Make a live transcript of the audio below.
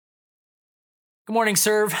Good morning,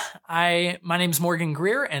 Serve. My name's Morgan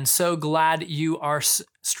Greer, and so glad you are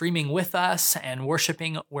streaming with us and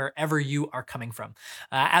worshiping wherever you are coming from.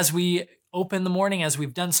 As we open the morning, as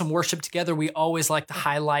we've done some worship together, we always like to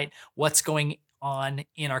highlight what's going on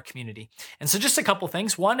in our community. And so just a couple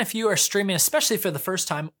things. One, if you are streaming, especially for the first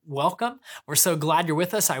time, welcome. We're so glad you're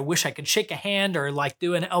with us. I wish I could shake a hand or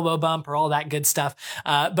do an elbow bump or all that good stuff.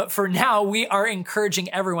 But for now, we are encouraging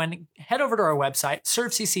everyone, head over to our website,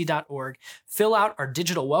 servecc.org, fill out our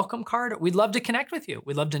digital welcome card. We'd love to connect with you.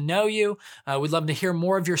 We'd love to know you. We'd love to hear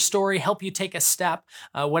more of your story, help you take a step,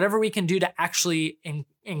 whatever we can do to actually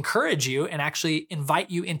encourage you and actually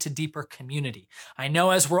invite you into deeper community. I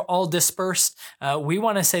know as we're all dispersed, we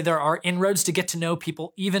want to say there are inroads to get to know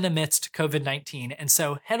people even amidst COVID-19. And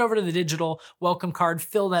so head over to the digital welcome card,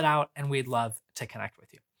 fill that out, and we'd love to connect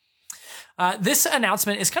with you. This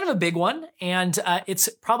announcement is kind of a big one, and it's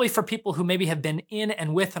probably for people who maybe have been in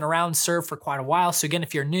and with and around Serve for quite a while. So again,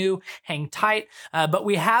 if you're new, hang tight. But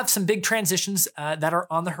we have some big transitions that are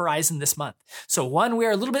on the horizon this month. So one we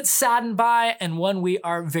are a little bit saddened by, and one we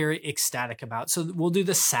are very ecstatic about. So we'll do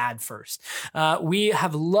the sad first. We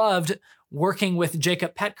have loved working with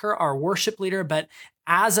Jacob Petker, our worship leader, but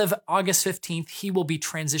as of August 15th, he will be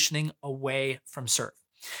transitioning away from Serve.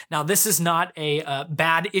 Now, this is not a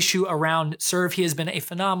bad issue around Serve. He has been a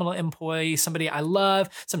phenomenal employee, somebody I love,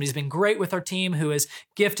 somebody who's been great with our team, who is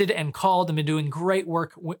gifted and called and been doing great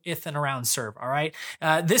work with and around Serve, all right?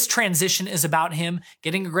 This transition is about him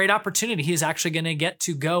getting a great opportunity. He is actually going to get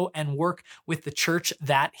to go and work with the church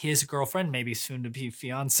that his girlfriend, maybe soon to be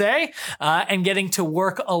fiance, and getting to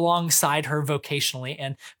work alongside her vocationally.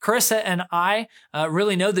 And Carissa and I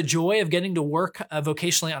really know the joy of getting to work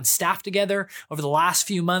vocationally on staff together. Over the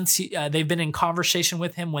last few months, they've been in conversation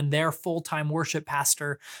with him when their full-time worship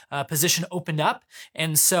pastor position opened up.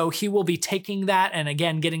 And so he will be taking that and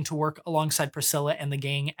again, getting to work alongside Priscilla and the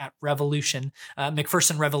gang at Revolution,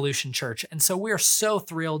 McPherson Revolution Church. And so we are so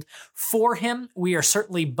thrilled for him. We are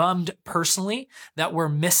certainly bummed personally that we're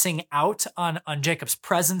missing out on Jacob's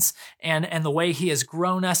presence and the way he has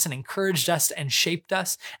grown us and encouraged us and shaped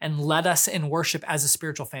us and led us in worship as a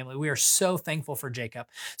spiritual family. We are so thankful for Jacob.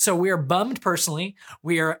 So we are bummed personally.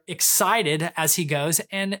 We are excited as he goes.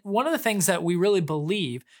 And one of the things that we really do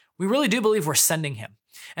believe we're sending him.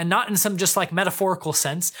 And not in some just like metaphorical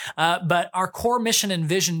sense, but our core mission and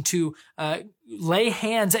vision to lay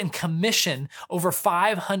hands and commission over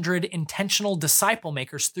 500 intentional disciple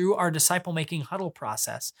makers through our disciple making huddle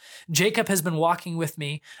process. Jacob has been walking with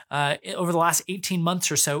me over the last 18 months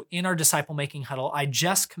or so in our disciple making huddle. I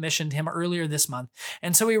just commissioned him earlier this month.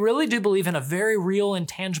 And so we really do believe in a very real and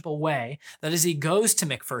tangible way that as he goes to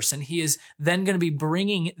McPherson, he is then going to be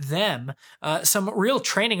bringing them some real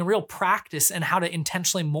training and real practice in how to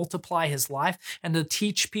intentionally multiply his life and to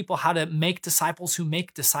teach people how to make disciples who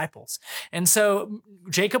make disciples. And so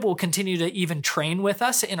Jacob will continue to even train with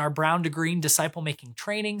us in our brown to green disciple making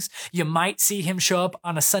trainings. You might see him show up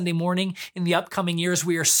on a Sunday morning in the upcoming years.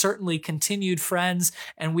 We are certainly continued friends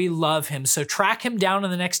and we love him. So track him down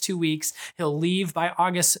in the next 2 weeks. He'll leave by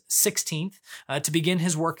August 16th to begin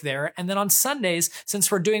his work there. And then on Sundays,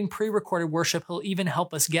 since we're doing pre-recorded worship, he'll even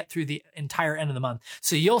help us get through the entire end of the month.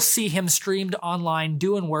 So you'll see him streamed online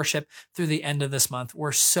doing worship through the end of this month.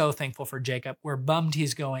 We're so thankful for Jacob. We're bummed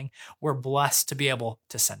he's going. We're blessed to be able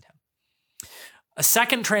to send him. A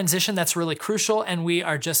second transition that's really crucial and we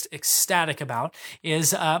are just ecstatic about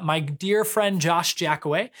is my dear friend Josh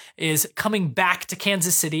Jackaway is coming back to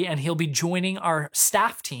Kansas City and he'll be joining our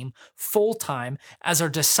staff team full-time as our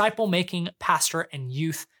disciple-making pastor and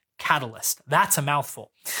youth catalyst. That's a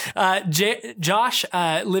mouthful. Josh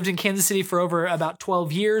lived in Kansas City for over about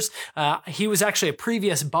 12 years. He was actually a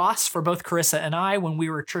previous boss for both Carissa and I when we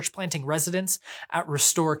were church planting residents at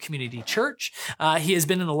Restore Community Church. He has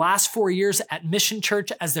been in the last 4 years at Mission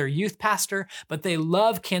Church as their youth pastor, but they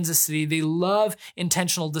love Kansas City. They love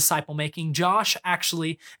intentional disciple making. Josh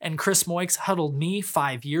actually and Chris Moix huddled me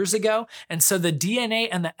 5 years ago. And so the DNA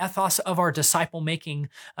and the ethos of our disciple making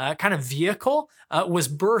kind of vehicle was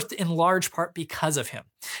birthed in large part because of him.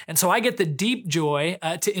 And so I get the deep joy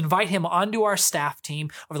to invite him onto our staff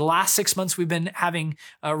team. Over the last 6 months, we've been having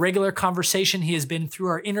a regular conversation. He has been through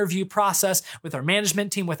our interview process with our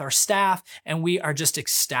management team, with our staff, and we are just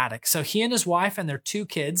ecstatic. So he and his wife and their 2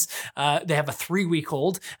 kids, they have a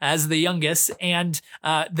 3-week-old as the youngest, and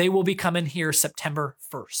they will be coming here September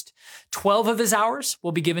 1st. 12 of his hours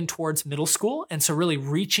will be given towards middle school. And so really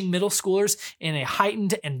reaching middle schoolers in a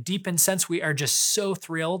heightened and deepened sense. We are just so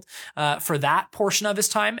thrilled for that portion of his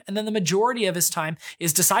time. And then the majority of his time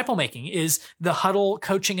is disciple making, is the huddle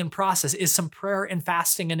coaching and process, is some prayer and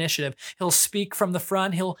fasting initiative. He'll speak from the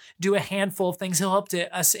front. He'll do a handful of things. He'll help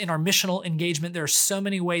us in our missional engagement. There are so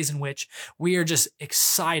many ways in which we are just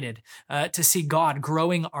excited to see God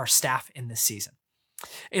growing our staff in this season.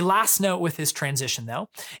 A last note with his transition, though,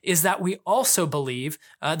 is that we also believe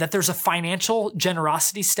that there's a financial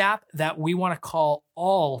generosity step that we want to call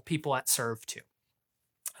all people at Serve to.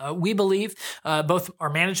 We believe, both our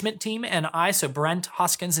management team and I, so Brent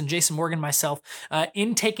Hoskins and Jason Morgan, myself,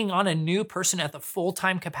 in taking on a new person at the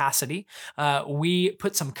full-time capacity. We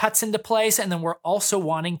put some cuts into place, and then we're also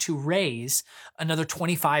wanting to raise another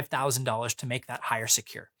 $25,000 to make that hire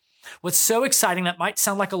secure. What's so exciting, that might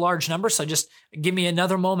sound like a large number, so just give me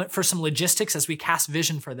another moment for some logistics as we cast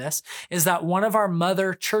vision for this, is that one of our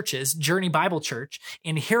mother churches, Journey Bible Church,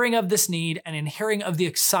 in hearing of this need and in hearing of the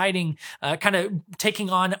exciting kind of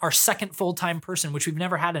taking on our second full-time person, which we've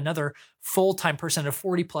never had another full-time person at a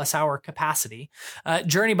 40-plus hour capacity,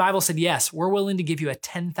 Journey Bible said, yes, we're willing to give you a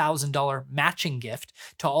 $10,000 matching gift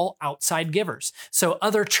to all outside givers. So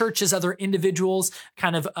other churches, other individuals,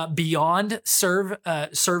 kind of beyond serve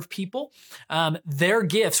people, their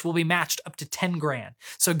gifts will be matched up to 10 grand.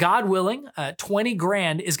 So God willing, 20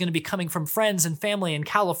 grand is going to be coming from friends and family in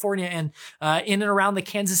California and in and around the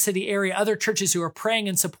Kansas City area, other churches who are praying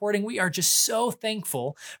and supporting. We are just so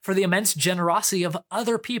thankful for the immense generosity of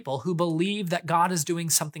other people who believe that God is doing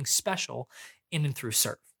something special in and through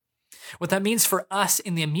Serve. What that means for us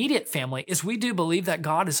in the immediate family is we do believe that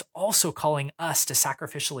God is also calling us to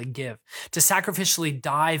sacrificially give, to sacrificially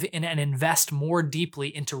dive in and invest more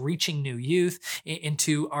deeply into reaching new youth,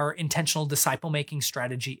 into our intentional disciple-making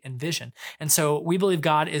strategy and vision. And so we believe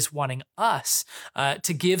God is wanting us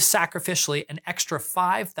to give sacrificially an extra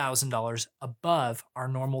 $5,000 above our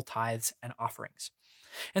normal tithes and offerings.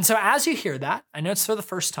 And so as you hear that, I know it's for the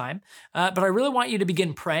first time, but I really want you to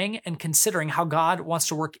begin praying and considering how God wants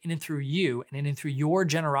to work in and through you and in and through your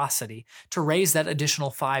generosity to raise that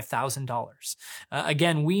additional $5,000.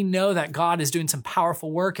 Again, we know that God is doing some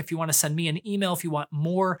powerful work. If you want to send me an email, if you want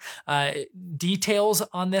more details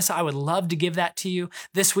on this, I would love to give that to you.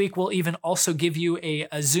 This week, we'll even also give you a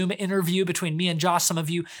Zoom interview between me and Josh. Some of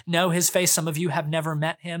you know his face. Some of you have never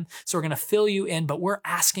met him. So we're going to fill you in, but we're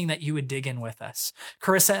asking that you would dig in with us.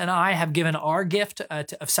 Carissa and I have given our gift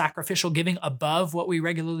of sacrificial giving above what we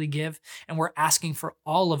regularly give, and we're asking for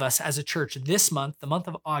all of us as a church this month, the month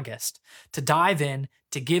of August, to dive in,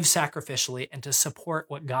 to give sacrificially, and to support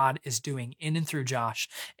what God is doing in and through Josh.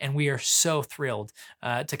 And we are so thrilled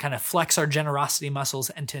to kind of flex our generosity muscles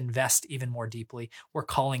and to invest even more deeply. We're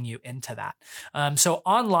calling you into that. So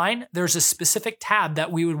online, there's a specific tab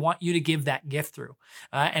that we would want you to give that gift through.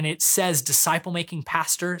 And it says Disciple Making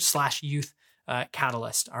Pastor /Youth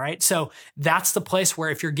Catalyst. All right. So that's the place where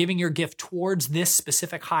if you're giving your gift towards this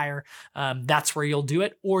specific hire, that's where you'll do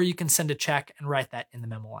it, or you can send a check and write that in the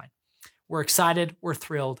memo line. We're excited. We're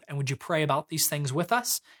thrilled. And would you pray about these things with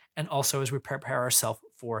us? And also as we prepare ourselves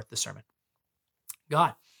for the sermon.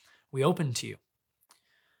 God, we open to you.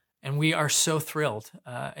 And we are so thrilled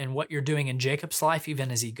in what you're doing in Jacob's life, even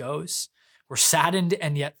as he goes. We're saddened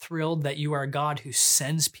and yet thrilled that you are a God who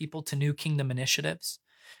sends people to new kingdom initiatives.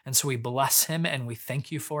 And so we bless him and we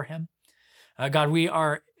thank you for him. God, we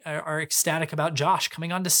are ecstatic about Josh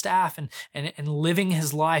coming onto staff and living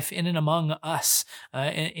his life in and among us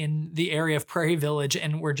in the area of Prairie Village.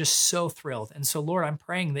 And we're just so thrilled. And so, Lord, I'm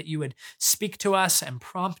praying that you would speak to us and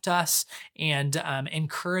prompt us and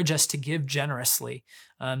encourage us to give generously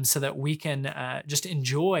so that we can just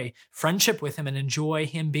enjoy friendship with him and enjoy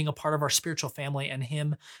him being a part of our spiritual family and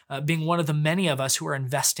him being one of the many of us who are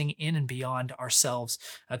investing in and beyond ourselves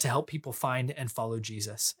to help people find and follow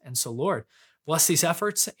Jesus. And so, Lord, bless these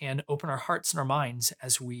efforts and open our hearts and our minds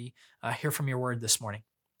as we hear from your word this morning.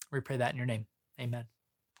 We pray that in your name. Amen.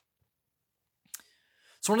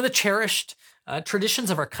 So one of the cherished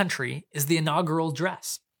traditions of our country is the inaugural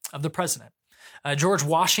address of the president. George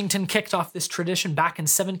Washington kicked off this tradition back in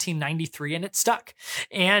 1793, and it stuck.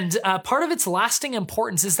 And part of its lasting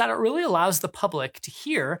importance is that it really allows the public to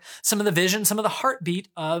hear some of the vision, some of the heartbeat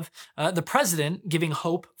of the president giving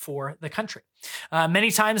hope for the country. Many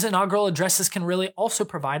times, inaugural addresses can really also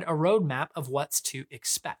provide a roadmap of what's to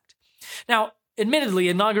expect. Now, admittedly,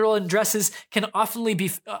 inaugural addresses can often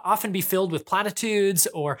be filled with platitudes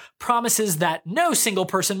or promises that no single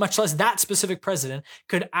person, much less that specific president,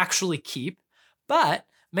 could actually keep. But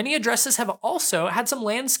Many addresses have also had some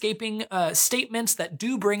landscaping statements that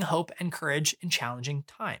do bring hope and courage in challenging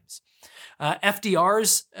times.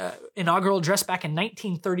 FDR's inaugural address back in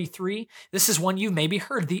 1933, this is one you've maybe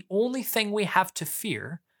heard. The only thing we have to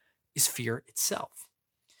fear is fear itself.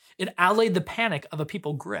 It allayed the panic of a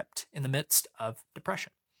people gripped in the midst of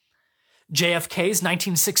depression. JFK's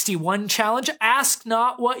 1961 challenge, ask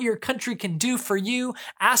not what your country can do for you,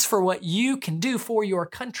 ask for what you can do for your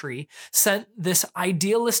country, sent this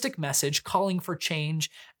idealistic message calling for change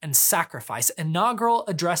and sacrifice. Inaugural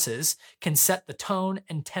addresses can set the tone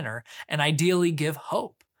and tenor and ideally give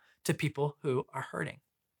hope to people who are hurting.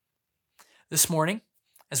 This morning,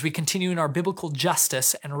 as we continue in our biblical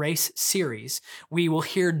justice and race series, we will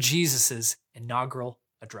hear Jesus' inaugural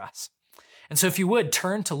address. And so if you would,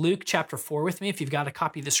 turn to Luke chapter 4 with me. If you've got a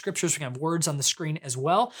copy of the scriptures, we have words on the screen as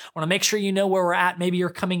well. I want to make sure you know where we're at. Maybe you're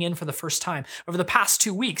coming in for the first time. Over the past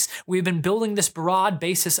 2 weeks, we've been building this broad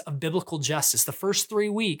basis of biblical justice. The first 3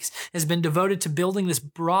 weeks has been devoted to building this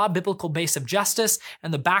broad biblical base of justice,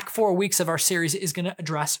 and the back 4 weeks of our series is going to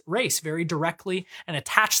address race very directly and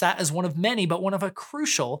attach that as one of many, but one of a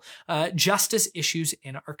crucial justice issues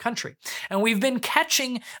in our country. And we've been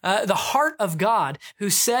catching the heart of God, who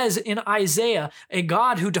says in Isaiah, a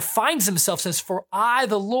God who defines himself as, "For I,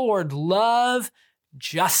 the Lord, love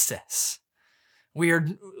justice." We are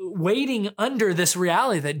waiting under this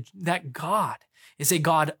reality that God is a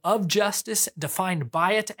God of justice, defined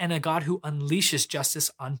by it, and a God who unleashes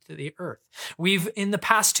justice onto the earth. We've, in the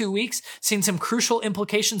past 2 weeks, seen some crucial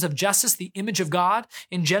implications of justice, the image of God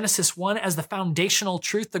in Genesis 1 as the foundational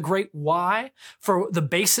truth, the great why for the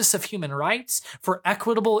basis of human rights, for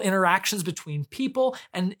equitable interactions between people,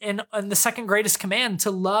 and the second greatest command,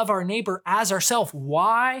 to love our neighbor as ourselves.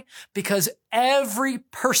 Why? Because every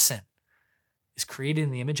person is created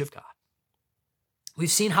in the image of God. We've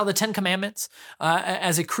seen how the Ten Commandments,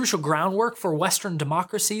 as a crucial groundwork for Western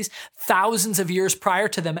democracies, thousands of years prior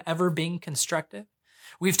to them ever being constructed.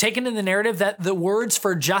 We've taken in the narrative that the words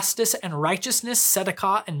for justice and righteousness,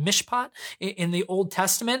 tzedakah and mishpat, in the Old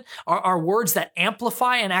Testament are words that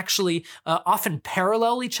amplify and actually often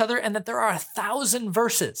parallel each other, and that there are 1,000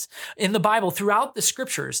 verses in the Bible throughout the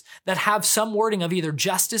scriptures that have some wording of either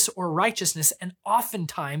justice or righteousness, and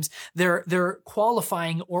oftentimes they're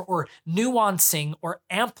qualifying or nuancing or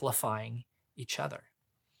amplifying each other.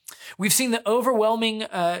 We've seen the overwhelming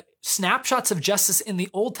snapshots of justice in the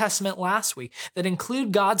Old Testament last week that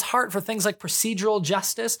include God's heart for things like procedural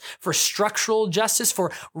justice, for structural justice,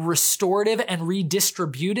 for restorative and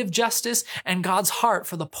redistributive justice, and God's heart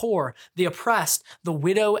for the poor, the oppressed, the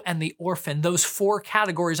widow, and the orphan. Those 4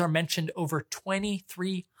 categories are mentioned over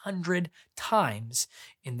 2,300 times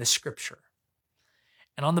in the scripture.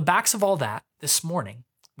 And on the backs of all that, this morning,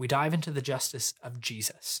 we dive into the justice of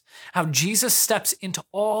Jesus. How Jesus steps into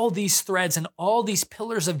all these threads and all these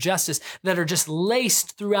pillars of justice that are just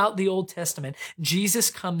laced throughout the Old Testament. Jesus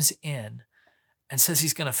comes in and says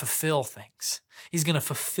he's going to fulfill things. He's going to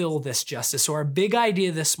fulfill this justice. So our big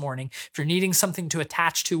idea this morning, if you're needing something to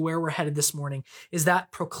attach to where we're headed this morning, is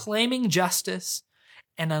that proclaiming justice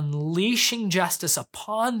and unleashing justice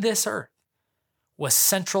upon this earth was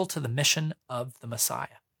central to the mission of the Messiah.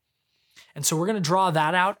 And so we're going to draw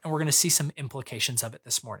that out, and we're going to see some implications of it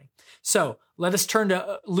this morning. So let us turn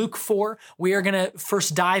to Luke 4. We are going to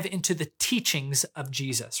first dive into the teachings of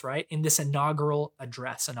Jesus, right? In this inaugural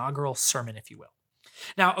address, inaugural sermon, if you will.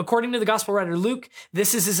 Now, according to the gospel writer Luke,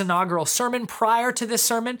 this is his inaugural sermon. Prior to this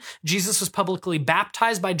sermon, Jesus was publicly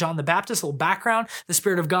baptized by John the Baptist. A little background: the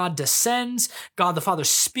Spirit of God descends. God the Father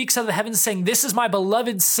speaks out of the heavens saying, "This is my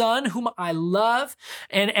beloved Son whom I love."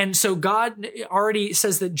 And so God already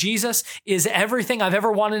says that Jesus is everything I've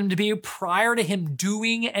ever wanted him to be prior to him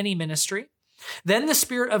doing any ministry. Then the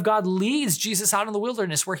Spirit of God leads Jesus out in the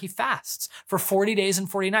wilderness, where he fasts for 40 days and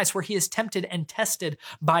 40 nights, where he is tempted and tested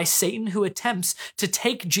by Satan, who attempts to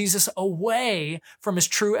take Jesus away from his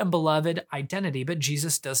true and beloved identity. But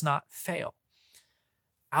Jesus does not fail.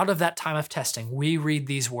 Out of that time of testing, we read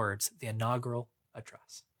these words, the inaugural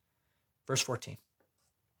address. Verse 14.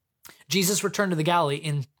 Jesus returned to the Galilee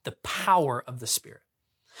in the power of the Spirit,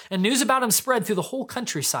 and news about him spread through the whole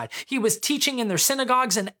countryside. He was teaching in their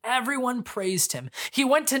synagogues, and everyone praised him. He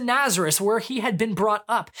went to Nazareth, where he had been brought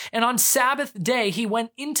up, and on Sabbath day he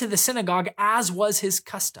went into the synagogue, as was his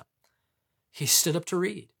custom. He stood up to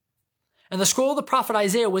read, and the scroll of the prophet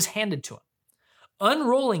Isaiah was handed to him.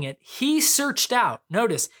 Unrolling it, he searched out.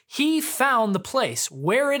 Notice, he found the place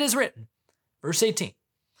where it is written. Verse 18.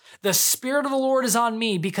 "The Spirit of the Lord is on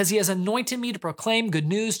me, because he has anointed me to proclaim good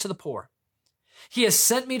news to the poor. He has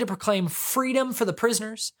sent me to proclaim freedom for the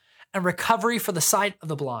prisoners and recovery for the sight of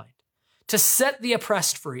the blind, to set the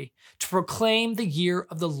oppressed free, to proclaim the year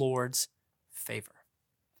of the Lord's favor.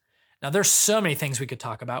 Now, there's so many things we could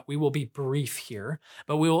talk about. We will be brief here,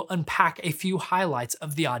 but we will unpack a few highlights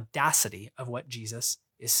of the audacity of what Jesus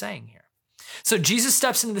is saying here. So Jesus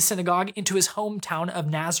steps into the synagogue into his hometown of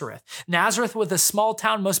Nazareth. Nazareth was a small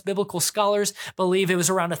town. Most biblical scholars believe it was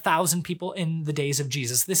around 1,000 people in the days of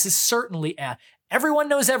Jesus. This is certainly a everyone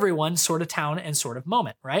knows everyone sort of town and sort of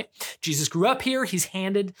moment, right? Jesus grew up here. He's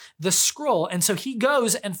handed the scroll. And so he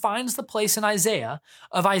goes and finds the place in Isaiah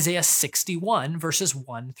 61, verses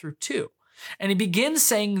 1 through 2. And he begins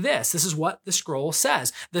saying this. This is what the scroll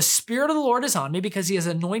says. The Spirit of the Lord is on me because he has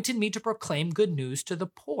anointed me to proclaim good news to the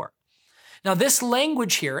poor. Now, this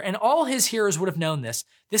language here, and all his hearers would have known this,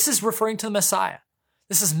 this is referring to the Messiah.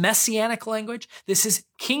 This is messianic language, this is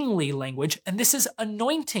kingly language, and this is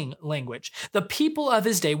anointing language. The people of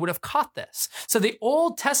his day would have caught this. So the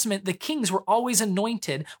Old Testament, the kings were always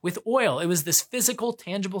anointed with oil. It was this physical,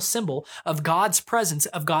 tangible symbol of God's presence,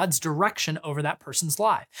 of God's direction over that person's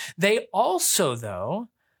life. They also, though,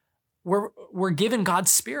 were given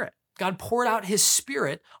God's Spirit. God poured out his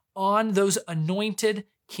Spirit on those anointed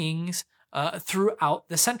kings throughout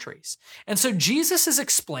the centuries. And so Jesus is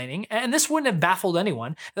explaining, and this wouldn't have baffled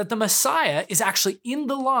anyone, that the Messiah is actually in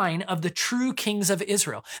the line of the true kings of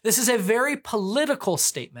Israel. This is a very political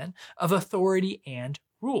statement of authority and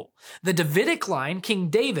rule. The Davidic line, King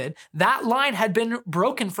David, that line had been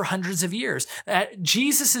broken for hundreds of years. At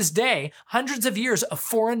Jesus' day, hundreds of years of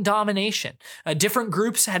foreign domination. Different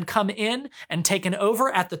groups had come in and taken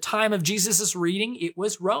over. At the time of Jesus' reading, it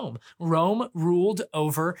was Rome. Rome ruled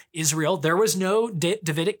over Israel. There was no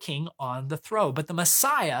Davidic king on the throne, but the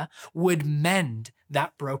Messiah would mend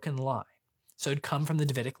that broken line. So it'd come from the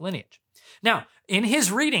Davidic lineage. Now, in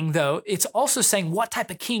his reading, though, it's also saying, what type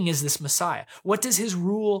of king is this Messiah? What does his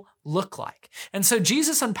rule look like? And so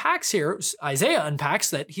Jesus unpacks here, Isaiah unpacks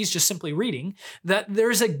that he's just simply reading, that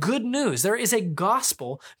there's a good news. There is a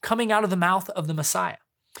gospel coming out of the mouth of the Messiah.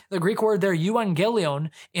 The Greek word there, euangelion,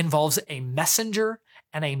 involves a messenger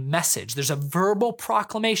and a message. There's a verbal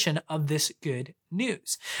proclamation of this good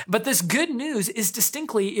news. But this good news is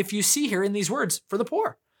distinctly, if you see here in these words, for the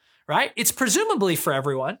poor. Right? It's presumably for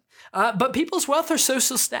everyone, but people's wealth or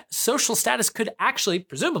social status could actually,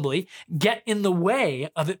 presumably, get in the way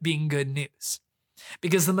of it being good news.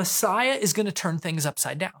 Because the Messiah is going to turn things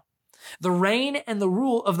upside down. The reign and the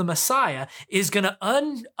rule of the Messiah is going to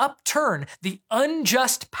upturn the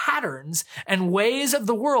unjust patterns and ways of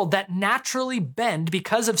the world that naturally bend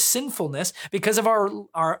because of sinfulness, because of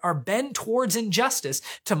our bend towards injustice,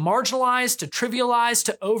 to marginalize, to trivialize,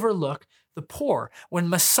 to overlook the poor. When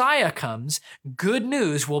Messiah comes, good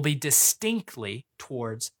news will be distinctly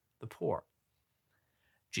towards the poor.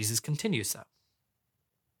 Jesus continues though.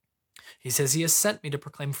 He says, he has sent me to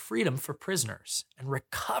proclaim freedom for prisoners and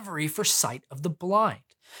recovery for sight of the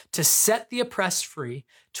blind, to set the oppressed free,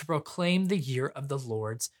 to proclaim the year of the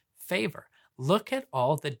Lord's favor. Look at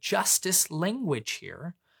all the justice language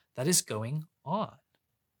here that is going on.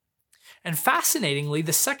 And fascinatingly,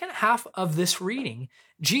 the second half of this reading,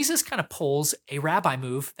 Jesus kind of pulls a rabbi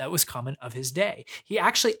move that was common of his day. He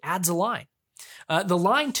actually adds a line. The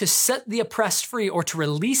line to set the oppressed free or to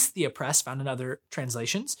release the oppressed, found in other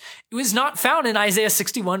translations, it was not found in Isaiah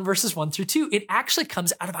 61 verses 1 through 2. It actually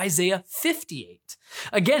comes out of Isaiah 58.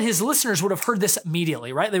 Again, his listeners would have heard this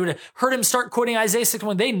immediately, right? They would have heard him start quoting Isaiah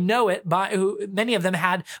 61. They know it. Many of them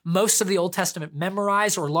had most of the Old Testament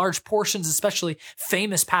memorized, or large portions, especially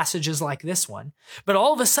famous passages like this one. But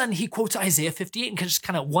all of a sudden, he quotes Isaiah 58 and just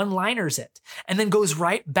kind of one-liners it, and then goes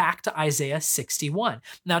right back to Isaiah 61.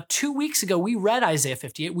 Now, 2 weeks ago, we read Isaiah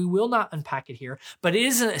 58. We will not unpack it here, but it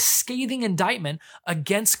is a scathing indictment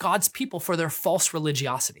against God's people for their false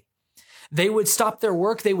religiosity. They would stop their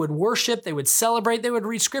work, they would worship, they would celebrate, they would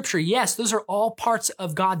read scripture. Yes, those are all parts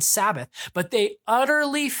of God's Sabbath, but they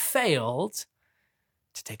utterly failed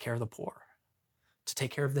to take care of the poor, to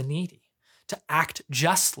take care of the needy, to act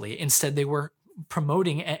justly. Instead, they were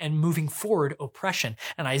promoting and moving forward oppression.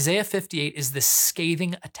 And Isaiah 58 is this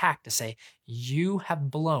scathing attack to say, you have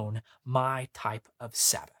blown my type of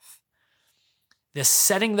Sabbath. This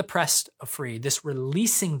setting the oppressed free, this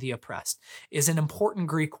releasing the oppressed, is an important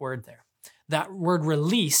Greek word there. That word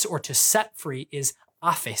release, or to set free, is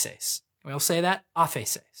aphesis. We'll say that,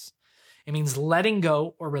 aphesis. It means letting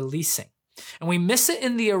go or releasing. And we miss it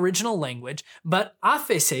in the original language, but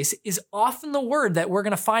aphesis is often the word that we're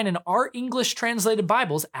going to find in our English translated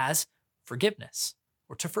Bibles as forgiveness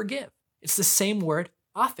or to forgive. It's the same word,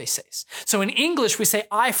 aphesis. So in English, we say,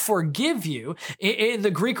 I forgive you. In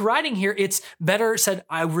the Greek writing here, it's better said,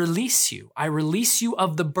 I release you. I release you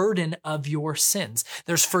of the burden of your sins.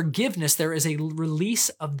 There's forgiveness. There is a release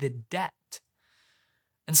of the debt.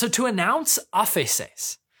 And so to announce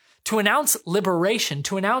aphesis, to announce liberation,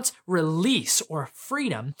 to announce release or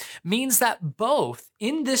freedom means that both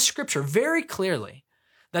in this scripture very clearly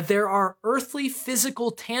that there are earthly,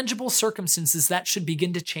 physical, tangible circumstances that should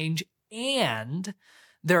begin to change, and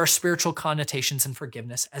there are spiritual connotations and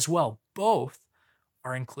forgiveness as well. Both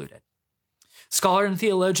are included. Scholar and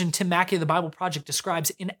theologian Tim Mackey of the Bible Project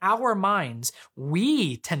describes, in our minds,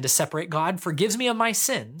 we tend to separate God forgives me of my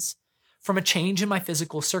sins from a change in my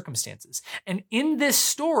physical circumstances. And in this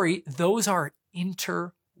story, those are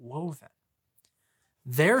interwoven.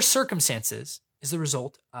 Their circumstances is the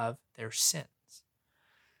result of their sins.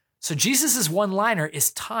 So Jesus' one-liner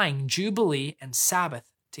is tying Jubilee and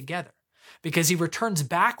Sabbath together because he returns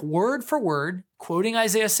back word for word, quoting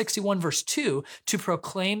Isaiah 61 verse 2, to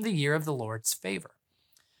proclaim the year of the Lord's favor.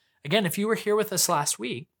 Again, if you were here with us last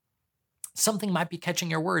week, something might be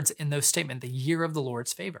catching your words in those statements, the year of the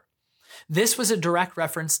Lord's favor. This was a direct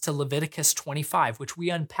reference to Leviticus 25, which we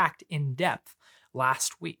unpacked in depth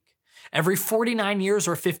last week. Every 49 years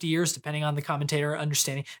or 50 years, depending on the commentator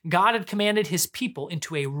understanding, God had commanded his people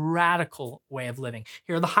into a radical way of living.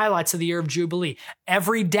 Here are the highlights of the year of Jubilee.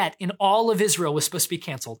 Every debt in all of Israel was supposed to be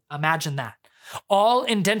canceled. Imagine that. All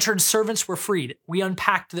indentured servants were freed. We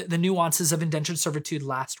unpacked the nuances of indentured servitude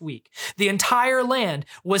last week. The entire land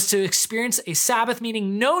was to experience a Sabbath,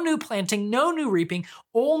 meaning no new planting, no new reaping,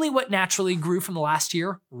 only what naturally grew from the last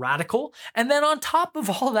year, radical. And then on top of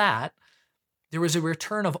all that, there was a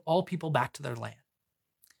return of all people back to their land.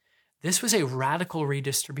 This was a radical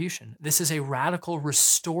redistribution. This is a radical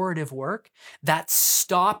restorative work that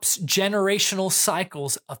stops generational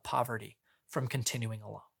cycles of poverty from continuing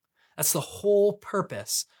along. That's the whole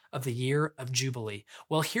purpose of the year of Jubilee.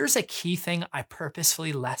 Well, here's a key thing I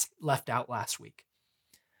purposefully left out last week.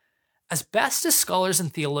 As best as scholars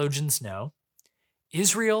and theologians know,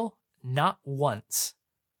 Israel not once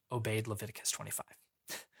obeyed Leviticus 25.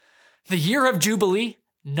 The year of Jubilee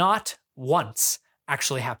not once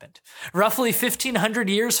actually happened. Roughly 1,500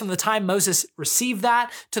 years from the time Moses received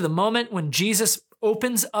that to the moment when Jesus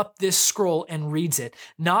opens up this scroll and reads it,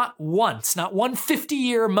 not once, not one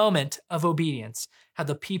 50-year moment of obedience had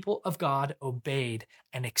the people of God obeyed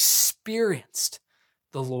and experienced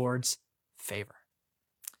the Lord's favor.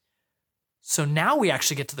 So now we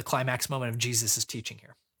actually get to the climax moment of Jesus' teaching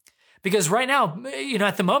here. Because right now,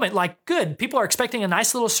 at the moment, good, people are expecting a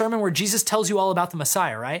nice little sermon where Jesus tells you all about the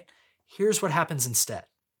Messiah, right? Here's what happens instead.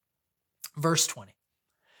 Verse 20,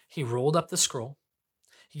 he rolled up the scroll.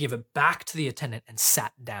 He gave it back to the attendant and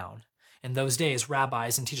sat down. In those days,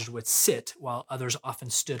 rabbis and teachers would sit while others often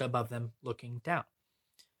stood above them looking down.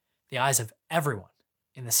 The eyes of everyone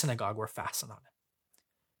in the synagogue were fastened on him.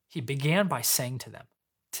 He began by saying to them,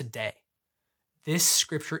 today, this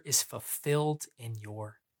scripture is fulfilled in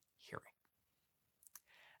your hearing.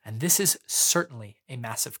 And this is certainly a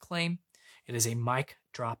massive claim. It is a mic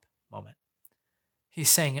drop moment. He's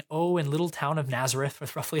saying, oh, in little town of Nazareth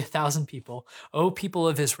with roughly 1,000 people, oh, people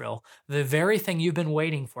of Israel, the very thing you've been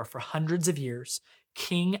waiting for hundreds of years,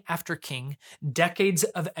 king after king, decades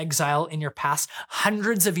of exile in your past,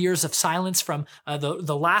 hundreds of years of silence from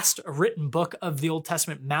the last written book of the Old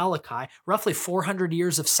Testament, Malachi, roughly 400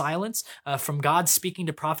 years of silence from God speaking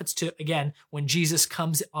to prophets to, again, when Jesus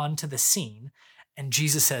comes onto the scene. And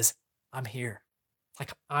Jesus says, I'm here.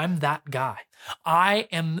 I'm that guy. I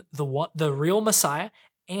am the real Messiah,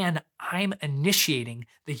 and I'm initiating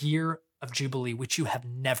the year of Jubilee, which you have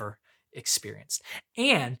never experienced.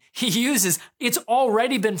 And he uses, it's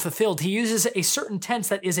already been fulfilled. He uses a certain tense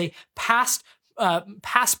that is a past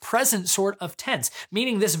present sort of tense,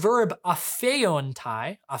 meaning this verb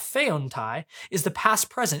apheontai is the past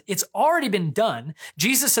present. It's already been done.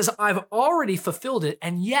 Jesus says, I've already fulfilled it.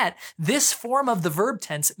 And yet this form of the verb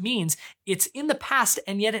tense means it's in the past,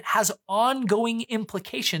 and yet it has ongoing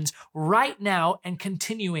implications right now and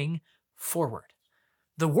continuing forward.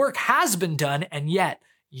 The work has been done, and yet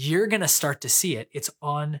you're going to start to see it. It's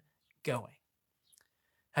ongoing.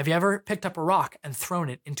 Have you ever picked up a rock and thrown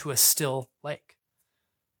it into a still lake?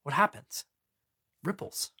 What happens?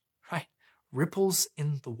 Ripples, right? Ripples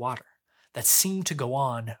in the water that seem to go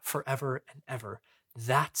on forever and ever.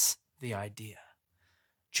 That's the idea.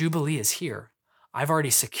 Jubilee is here. I've already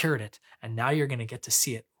secured it, and now you're going to get to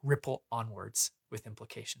see it ripple onwards with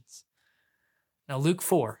implications. Now, Luke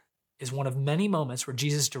 4 is one of many moments where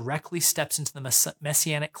Jesus directly steps into the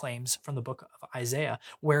messianic claims from the book of Isaiah,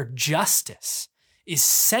 where justice is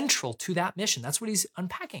central to that mission. That's what he's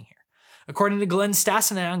unpacking here. According to Glenn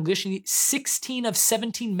Stassen in English, 16 of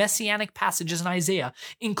 17 messianic passages in Isaiah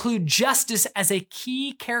include justice as a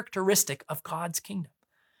key characteristic of God's kingdom.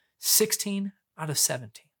 16 out of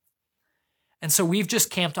 17. And so we've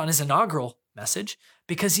just camped on his inaugural message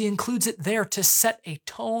because he includes it there to set a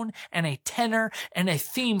tone and a tenor and a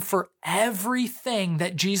theme for everything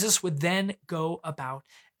that Jesus would then go about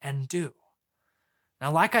and do.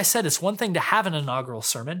 Now, like I said, it's one thing to have an inaugural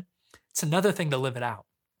sermon. It's another thing to live it out.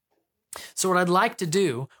 So what I'd like to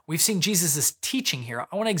do, we've seen Jesus' teaching here.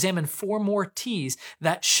 I want to examine 4 more T's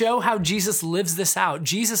that show how Jesus lives this out.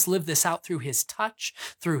 Jesus lived this out through his touch,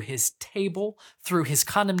 through his table, through his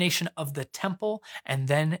condemnation of the temple, and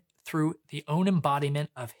then through the own embodiment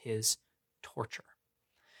of his torture.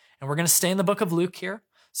 And we're going to stay in the book of Luke here.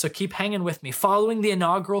 So keep hanging with me. Following the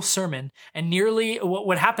inaugural sermon, and nearly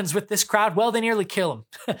what happens with this crowd? Well, they nearly kill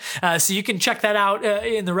him. So you can check that out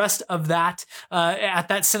in the rest of that at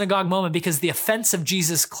that synagogue moment, because the offense of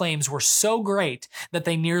Jesus' claims were so great that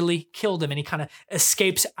they nearly killed him, and he kind of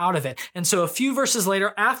escapes out of it. And so a few verses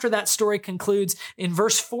later, after that story concludes, in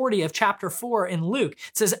verse 40 of chapter 4 in Luke,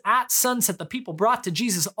 it says, "At sunset, the people brought to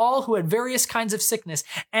Jesus all who had various kinds of sickness,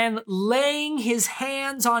 and laying his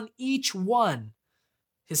hands on each one,"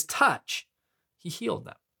 his touch, he healed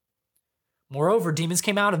them. Moreover, demons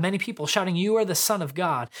came out of many people, shouting, "You are the Son of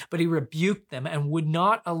God." But he rebuked them and would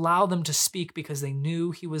not allow them to speak because they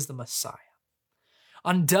knew he was the Messiah.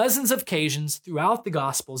 On dozens of occasions throughout the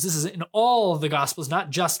Gospels, this is in all of the Gospels,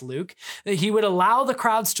 not just Luke, that he would allow the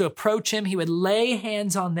crowds to approach him, he would lay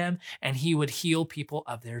hands on them, and he would heal people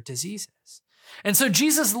of their diseases. And so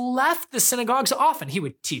Jesus left the synagogues often. He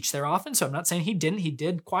would teach there often, so I'm not saying he didn't. He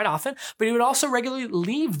did quite often, but he would also regularly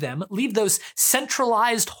leave those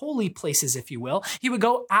centralized holy places, if you will. He would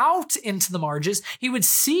go out into the margins. He would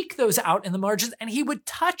seek those out in the margins, and he would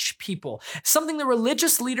touch people, something the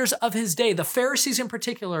religious leaders of his day, the Pharisees in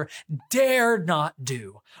particular, dared not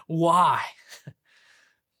do. Why?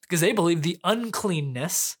 Because they believed the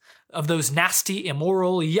uncleanness of those nasty,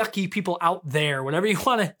 immoral, yucky people out there, whatever you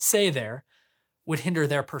want to say there, would hinder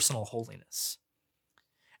their personal holiness.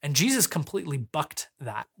 And Jesus completely bucked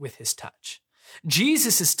that with his touch.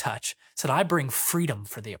 Jesus' touch said, "I bring freedom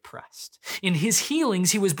for the oppressed." In his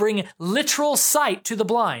healings, he was bringing literal sight to the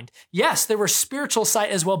blind. Yes, there were spiritual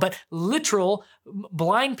sight as well, but literal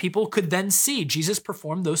blind people could then see. Jesus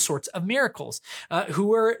performed those sorts of miracles, who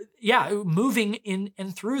were, moving in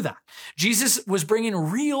and through that. Jesus was bringing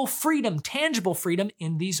real freedom, tangible freedom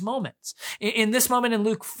in these moments. In this moment in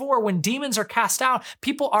Luke 4, when demons are cast out,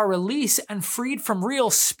 people are released and freed from real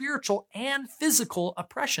spiritual and physical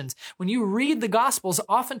oppressions. When you read the Gospels,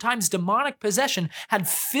 oftentimes demonic possession had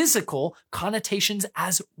physical connotations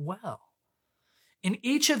as well. In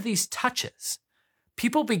each of these touches,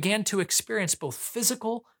 people began to experience both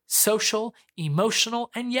physical, social,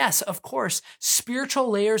 emotional, and yes, of course,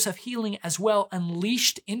 spiritual layers of healing as well,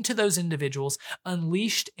 unleashed into those individuals,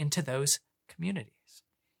 unleashed into those communities.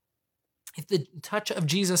 If the touch of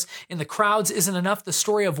Jesus in the crowds isn't enough, the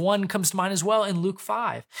story of one comes to mind as well in Luke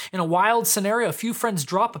 5. In a wild scenario, a few friends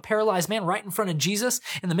drop a paralyzed man right in front of Jesus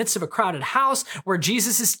in the midst of a crowded house where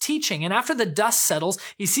Jesus is teaching. And after the dust settles,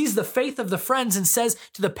 he sees the faith of the friends and says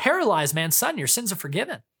to the paralyzed man, "Son, your sins are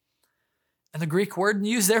forgiven." And the Greek word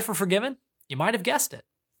used there for forgiven, you might have guessed it,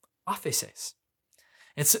 aphesis.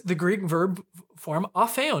 It's the Greek verb form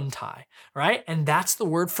apheontai, right? And that's the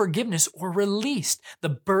word forgiveness or released. The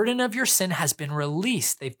burden of your sin has been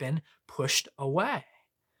released. They've been pushed away.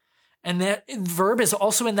 And that verb is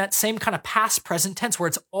also in that same kind of past present tense where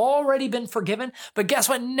it's already been forgiven. But guess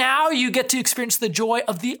what? Now you get to experience the joy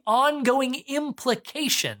of the ongoing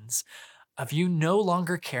implications of you no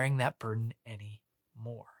longer carrying that burden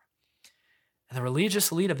anymore. And the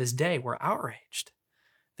religious elite of his day were outraged.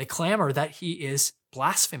 They clamor that he is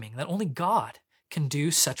blaspheming, that only God can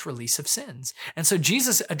do such release of sins. And so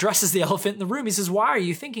Jesus addresses the elephant in the room. He says, "Why are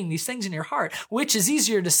you thinking these things in your heart? Which is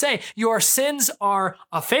easier to say, your sins are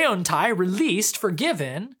apheontai, released,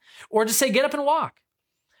 forgiven, or to say, get up and walk?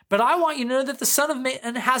 But I want you to know that the Son of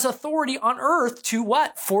Man has authority on earth to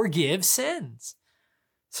what? Forgive sins."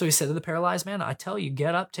 So he said to the paralyzed man, "I tell you,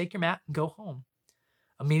 get up, take your mat, and go home."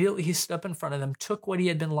 Immediately he stood up in front of them, took what he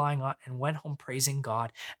had been lying on, and went home praising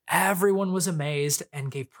God. Everyone was amazed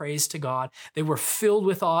and gave praise to God. They were filled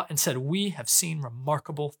with awe and said, "We have seen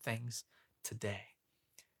remarkable things today."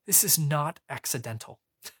 This is not accidental.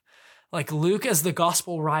 Like Luke, as the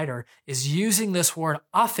gospel writer, is using this word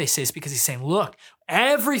aphesis because he's saying, look,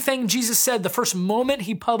 everything Jesus said the first moment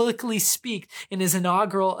he publicly speak in his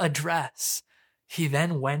inaugural address, he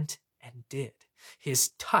then went and did. His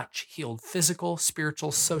touch healed physical,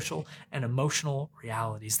 spiritual, social, and emotional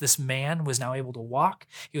realities. This man was now able to walk.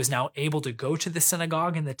 He was now able to go to the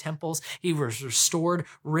synagogue and the temples. He was restored,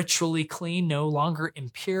 ritually clean, no longer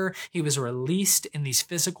impure. He was released in these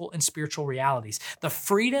physical and spiritual realities. The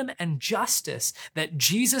freedom and justice that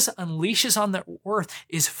Jesus unleashes on the earth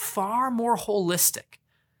is far more holistic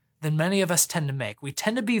than many of us tend to make. We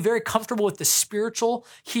tend to be very comfortable with the spiritual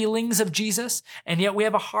healings of Jesus, and yet we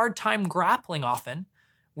have a hard time grappling often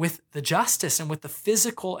with the justice and with the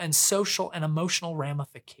physical and social and emotional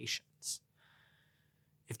ramifications.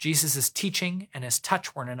 If Jesus' teaching and his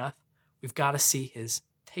touch weren't enough, we've got to see his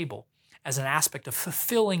table as an aspect of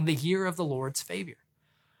fulfilling the year of the Lord's favor.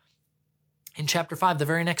 In chapter 5, the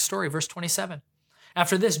very next story, verse 27,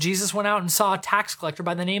 after this, Jesus went out and saw a tax collector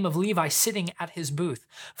by the name of Levi sitting at his booth.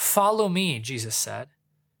 "Follow me," Jesus said.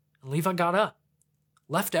 And Levi got up,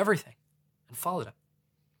 left everything, and followed him.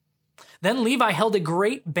 Then Levi held a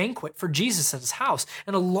great banquet for Jesus at his house,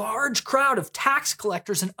 and a large crowd of tax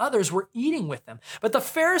collectors and others were eating with them. But the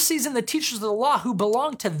Pharisees and the teachers of the law who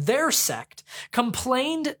belonged to their sect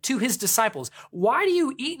complained to his disciples, "Why do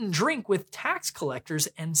you eat and drink with tax collectors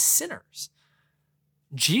and sinners?"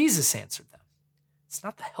 Jesus answered them, "It's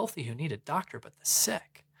not the healthy who need a doctor, but the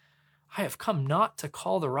sick. I have come not to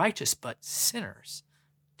call the righteous, but sinners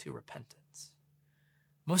to repentance."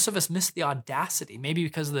 Most of us miss the audacity, maybe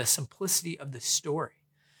because of the simplicity of the story.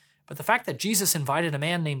 But the fact that Jesus invited a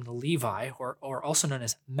man named Levi, or also known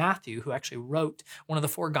as Matthew, who actually wrote one of the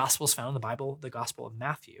 4 Gospels found in the Bible, the Gospel of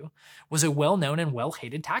Matthew, was a well-known and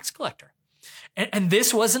well-hated tax collector. And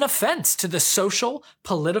this was an offense to the social,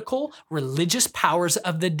 political, religious powers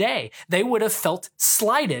of the day. They would have felt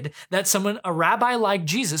slighted that a rabbi like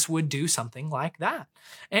Jesus would do something like that.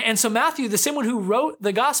 And so Matthew, the same one who wrote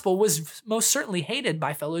the gospel, was most certainly hated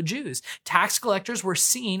by fellow Jews. Tax collectors were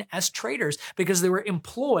seen as traitors because they were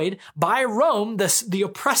employed by Rome, the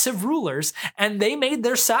oppressive rulers, and they made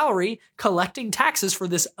their salary collecting taxes for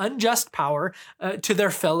this unjust power to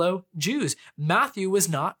their fellow Jews. Matthew was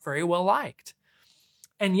not very well liked.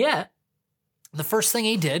 And yet, the first thing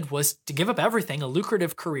he did was to give up everything, a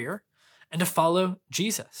lucrative career, and to follow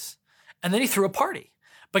Jesus. And then he threw a party.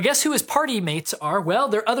 But guess who his party mates are? Well,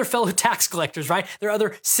 they're other fellow tax collectors, right? They're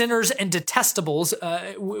other sinners and detestables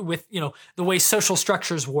with the way social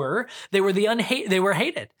structures were. They were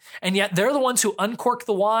hated. And yet they're the ones who uncork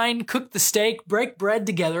the wine, cook the steak, break bread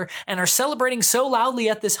together, and are celebrating so loudly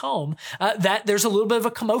at this home that there's a little bit of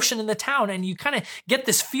a commotion in the town. And you kind of get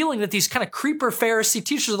this feeling that these kind of creeper Pharisee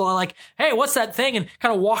teachers are like, "Hey, what's that thing?" And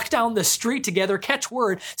kind of walk down the street together, catch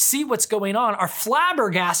word, see what's going on, are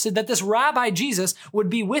flabbergasted that this Rabbi Jesus would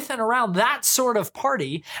be with and around that sort of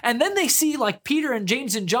party. And then they see like Peter and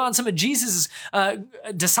James and John, some of Jesus'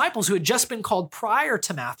 disciples who had just been called prior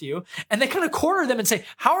to Matthew, and they kind of corner them and say,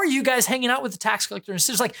 "How are you guys hanging out with the tax collector?" And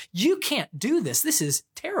it's like, "You can't do this. This is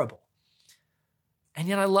terrible." And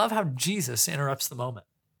yet I love how Jesus interrupts the moment.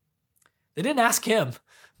 They didn't ask him,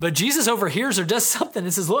 but Jesus overhears or does something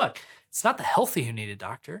and says, "Look, it's not the healthy who need a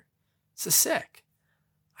doctor. It's the sick.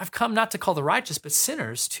 I've come not to call the righteous, but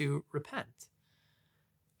sinners to repent."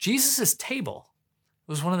 Jesus' table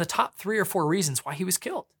was one of the top 3 or 4 reasons why he was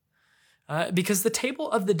killed. Because the table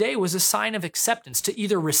of the day was a sign of acceptance, to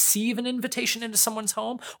either receive an invitation into someone's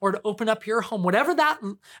home or to open up your home.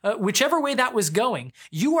 Whichever way that was going,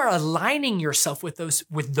 you are aligning yourself with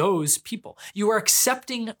those people. You are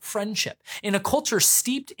accepting friendship. In a culture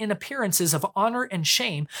steeped in appearances of honor and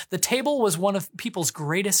shame, the table was one of people's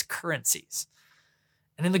greatest currencies.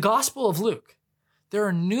 And in the Gospel of Luke, there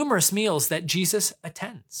are numerous meals that Jesus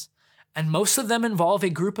attends, and most of them involve a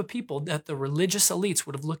group of people that the religious elites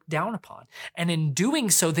would have looked down upon. And in doing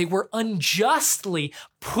so, they were unjustly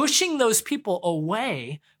pushing those people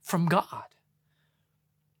away from God.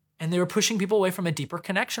 And they were pushing people away from a deeper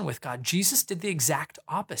connection with God. Jesus did the exact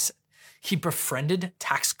opposite. He befriended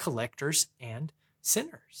tax collectors and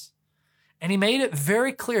sinners. And he made it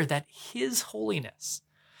very clear that his holiness,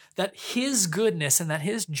 that his goodness, and that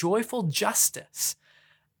his joyful justice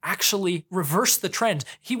actually reversed the trend.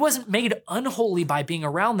 He wasn't made unholy by being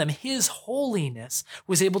around them. His holiness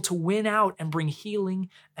was able to win out and bring healing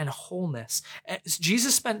and wholeness.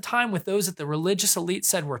 Jesus spent time with those that the religious elite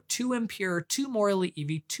said were too impure, too morally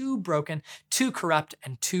evil, too broken, too corrupt,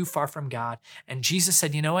 and too far from God. And Jesus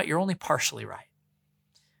said, "You know what? You're only partially right.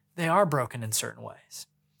 They are broken in certain ways.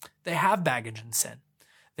 They have baggage and sin.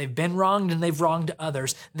 They've been wronged and they've wronged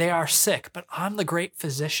others. They are sick, but I'm the great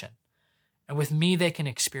physician. And with me, they can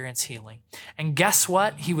experience healing." And guess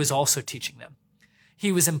what? He was also teaching them.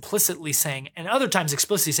 he was implicitly saying, and other times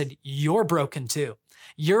explicitly said, you're broken too.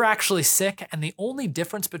 You're actually sick, and the only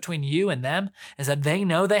difference between you and them is that they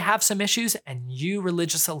know they have some issues, and you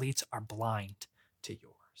religious elites are blind to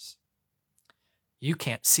yours. You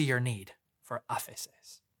can't see your need for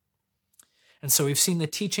aphesis. And so we've seen the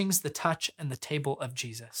teachings, the touch, and the table of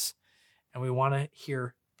Jesus, and we want to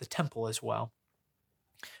hear the temple as well.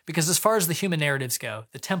 Because as far as the human narratives go,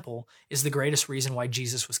 the temple is the greatest reason why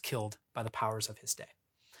Jesus was killed by the powers of his day.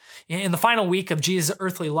 In the final week of Jesus'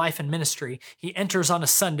 earthly life and ministry, he enters on a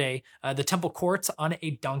Sunday the temple courts on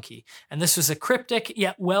a donkey. And this was a cryptic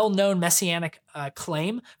yet well-known messianic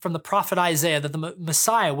claim from the prophet Isaiah that the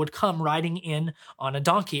Messiah would come riding in on a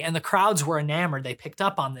donkey. And the crowds were enamored. They picked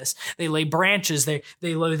up on this. They lay branches. They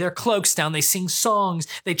lay their cloaks down. They sing songs.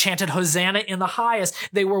 They chanted Hosanna in the highest.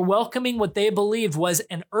 They were welcoming what they believed was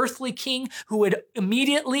an earthly king who would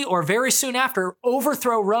immediately or very soon after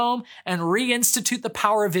overthrow Rome and reinstitute the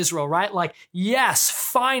power of Israel, right? Like, yes,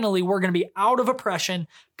 finally, we're going to be out of oppression.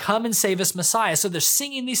 Come and save us, Messiah. So they're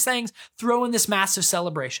singing these things, throwing this massive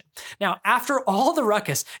celebration. Now, after all the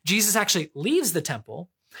ruckus, Jesus actually leaves the temple,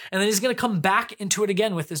 and then he's going to come back into it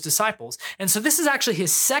again with his disciples. And so this is actually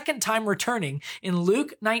his second time returning in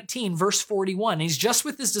Luke 19, verse 41. He's just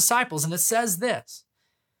with his disciples, and it says this: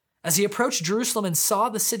 as he approached Jerusalem and saw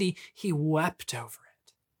the city, he wept over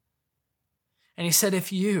it. And he said,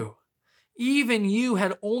 if you, even you,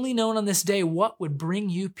 had only known on this day what would bring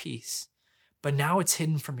you peace, but now it's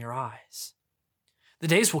hidden from your eyes. The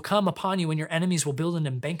days will come upon you when your enemies will build an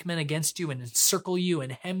embankment against you and encircle you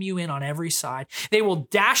and hem you in on every side. They will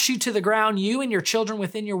dash you to the ground, you and your children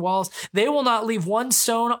within your walls. They will not leave one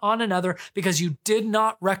stone on another because you did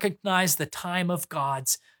not recognize the time of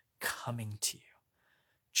God's coming to you.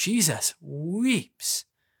 Jesus weeps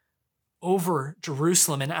over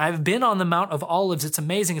Jerusalem. And I've been on the Mount of Olives. It's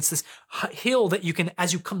amazing. It's this hill that you can,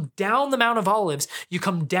 as you come down the Mount of Olives, you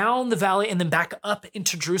come down the valley and then back up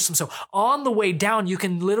into Jerusalem. So on the way down, you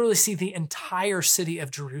can literally see the entire city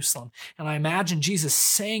of Jerusalem. And I imagine Jesus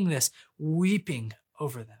saying this, weeping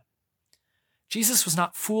over them. Jesus was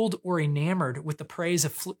not fooled or enamored with the praise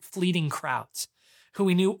of fleeting crowds, who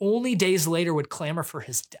he knew only days later would clamor for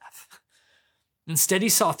his death. Instead, he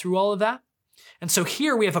saw through all of that. And so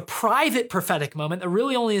here we have a private prophetic moment that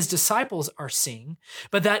really only his disciples are seeing,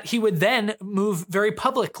 but that he would then move very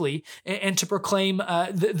publicly and to proclaim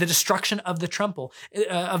the destruction of the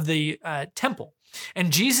temple,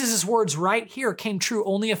 And Jesus' words right here came true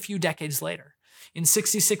only a few decades later. In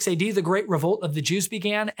 66 AD, the Great Revolt of the Jews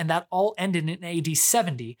began, and that all ended in AD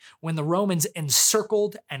 70 when the Romans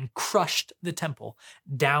encircled and crushed the temple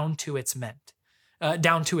down to its mount.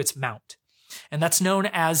 And that's known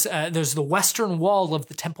as, there's the western wall of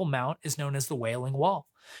the Temple Mount is known as the Wailing Wall.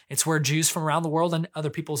 It's where Jews from around the world and other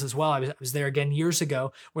peoples as well, I was there again years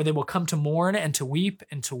ago, where they will come to mourn and to weep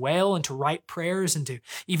and to wail and to write prayers and to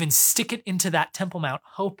even stick it into that Temple Mount,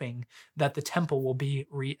 hoping that the temple will be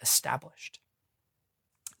reestablished.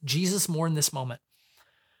 Jesus mourned this moment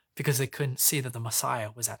because they couldn't see that the Messiah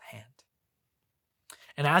was at hand.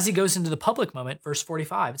 And as he goes into the public moment, verse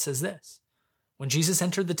 45, it says this: when Jesus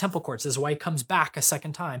entered the temple courts, this is why he comes back a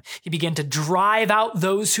second time, he began to drive out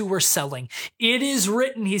those who were selling. It is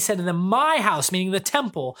written, he said, that my house, meaning the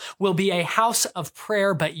temple, will be a house of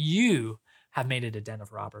prayer, but you have made it a den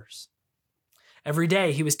of robbers. Every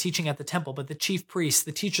day he was teaching at the temple, but the chief priests,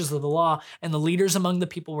 the teachers of the law, and the leaders among the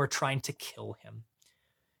people were trying to kill him.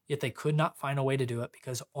 Yet they could not find a way to do it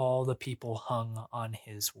because all the people hung on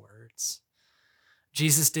his words.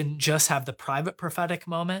 Jesus didn't just have the private prophetic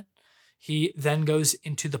moment. He then goes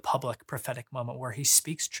into the public prophetic moment where he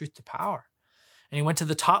speaks truth to power. And he went to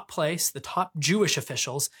the top place, the top Jewish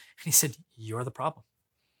officials, and he said, you're the problem.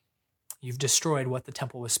 You've destroyed what the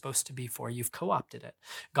temple was supposed to be for. You've co-opted it.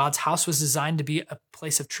 God's house was designed to be a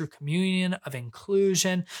place of true communion, of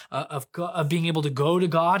inclusion, of being able to go to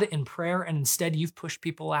God in prayer. And instead, you've pushed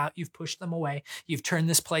people out. You've pushed them away. You've turned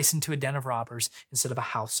this place into a den of robbers instead of a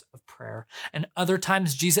house of prayer. And other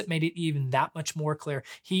times, Jesus made it even that much more clear.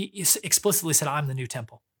 He explicitly said, I'm the new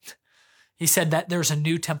temple. He said that there's a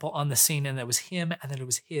new temple on the scene, and that it was him, and that it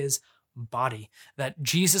was his body, that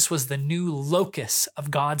Jesus was the new locus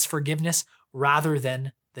of God's forgiveness rather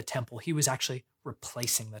than the temple. He was actually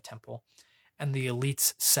replacing the temple. And the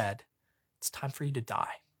elites said, it's time for you to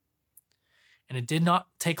die. And it did not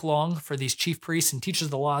take long for these chief priests and teachers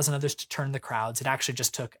of the laws and others to turn the crowds. It actually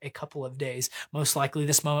just took a couple of days. Most likely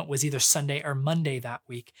this moment was either Sunday or Monday that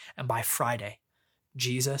week. And by Friday,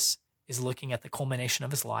 Jesus is looking at the culmination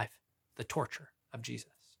of his life, the torture of Jesus.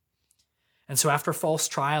 And so after false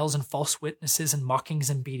trials and false witnesses and mockings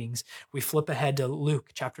and beatings, we flip ahead to Luke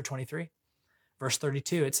chapter 23, Verse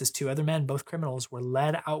 32, it says, 2 other men, both criminals, were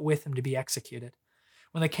led out with him to be executed.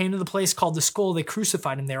 When they came to the place called the Skull, they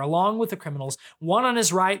crucified him there along with the criminals, one on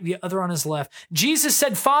his right, the other on his left. Jesus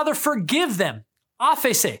said, Father, forgive them,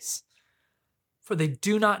 apheses, for they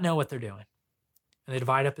do not know what they're doing. And they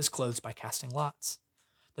divide up his clothes by casting lots.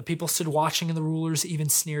 The people stood watching, and the rulers even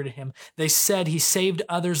sneered at him. They said, he saved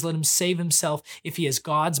others, let him save himself if he is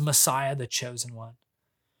God's Messiah, the chosen one.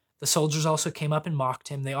 The soldiers also came up and mocked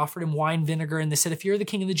him. They offered him wine vinegar, and they said, if you're the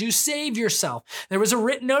king of the Jews, save yourself. There was a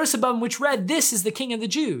written notice above him which read, this is the king of the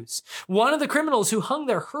Jews. One of the criminals who hung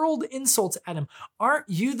there hurled insults at him. Aren't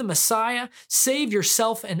you the Messiah? Save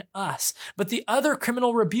yourself and us. But the other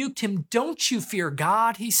criminal rebuked him. Don't you fear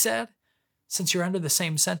God, he said, since you're under the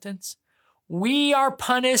same sentence? We are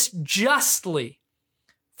punished justly,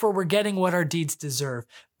 for we're getting what our deeds deserve.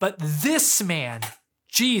 But this man,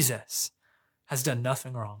 Jesus, has done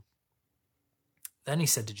nothing wrong. Then he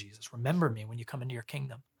said to Jesus, remember me when you come into your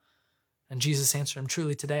kingdom. And Jesus answered him,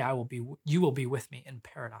 truly today you will be with me in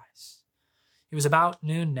paradise. It was about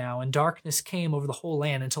noon now, and darkness came over the whole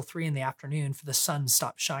land until 3 p.m, for the sun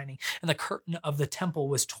stopped shining, and the curtain of the temple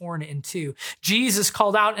was torn in two. Jesus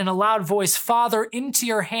called out in a loud voice, Father, into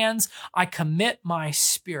your hands I commit my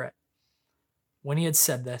spirit. When he had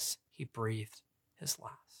said this, he breathed his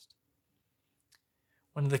last.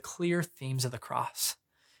 One of the clear themes of the cross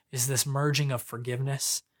is this merging of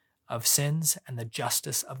forgiveness of sins and the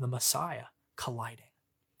justice of the Messiah colliding.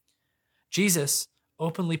 Jesus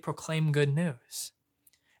openly proclaimed good news.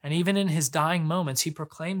 And even in his dying moments, he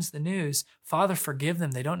proclaims the news, Father, forgive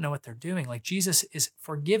them. They don't know what they're doing. Like Jesus is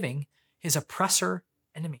forgiving his oppressor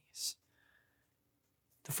enemies.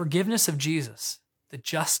 The forgiveness of Jesus, the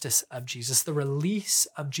justice of Jesus, the release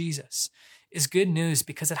of Jesus is good news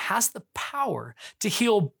because it has the power to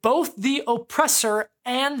heal both the oppressor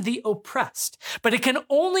and the oppressed. But it can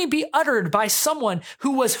only be uttered by someone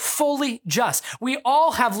who was fully just. We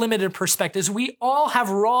all have limited perspectives. We all have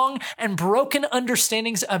wrong and broken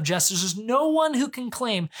understandings of justice. There's no one who can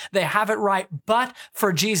claim they have it right but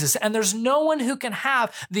for Jesus. And there's no one who can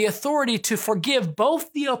have the authority to forgive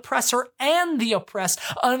both the oppressor and the oppressed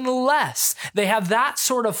unless they have that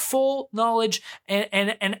sort of full knowledge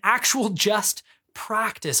and actual just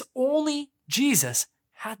practice. Only Jesus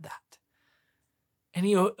had that. And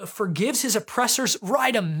he forgives his oppressors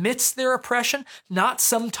right amidst their oppression, not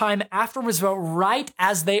sometime afterwards, but right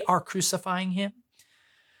as they are crucifying him.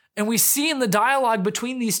 And we see in the dialogue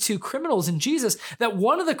between these two criminals and Jesus that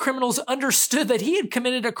one of the criminals understood that he had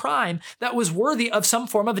committed a crime that was worthy of some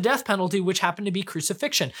form of a death penalty, which happened to be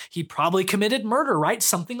crucifixion. He probably committed murder, right?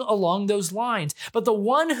 Something along those lines. But the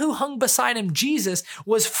one who hung beside him, Jesus,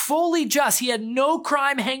 was fully just. He had no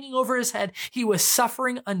crime hanging over his head. He was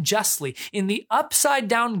suffering unjustly. In the upside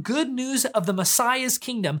down good news of the Messiah's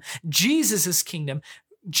kingdom, Jesus's kingdom,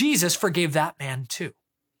 Jesus forgave that man too.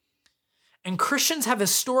 And Christians have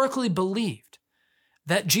historically believed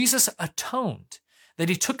that Jesus atoned, that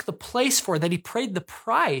he took the place for, that he paid the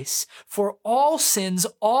price for all sins,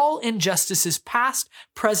 all injustices, past,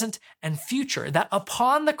 present, and future. That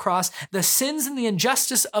upon the cross, the sins and the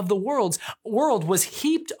injustice of the world was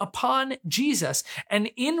heaped upon Jesus. And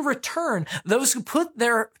in return, those who put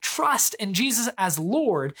their trust in Jesus as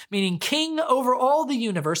Lord, meaning King over all the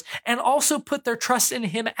universe, and also put their trust in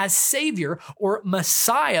him as Savior or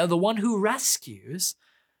Messiah, the one who rescues,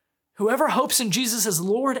 whoever hopes in Jesus as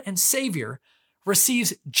Lord and Savior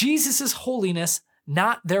receives Jesus' holiness,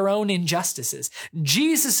 not their own injustices.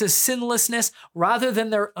 Jesus' sinlessness rather than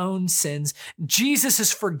their own sins.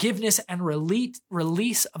 Jesus' forgiveness and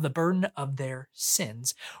release of the burden of their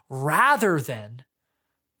sins rather than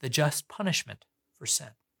the just punishment for sin.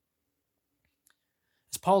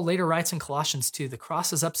 As Paul later writes in Colossians 2, the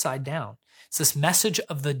cross is upside down. It's this message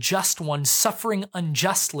of the just one suffering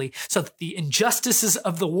unjustly so that the injustices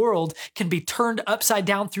of the world can be turned upside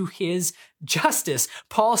down through his justice.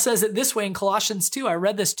 Paul says it this way in Colossians 2. I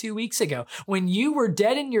read this 2 weeks ago. When you were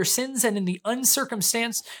dead in your sins and in the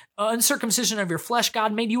uncircumcision of your flesh,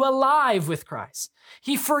 God made you alive with Christ.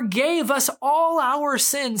 He forgave us all our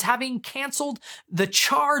sins, having canceled the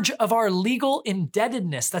charge of our legal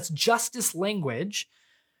indebtedness. That's justice language,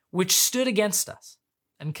 which stood against us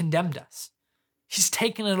and condemned us. He's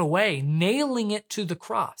taken it away, nailing it to the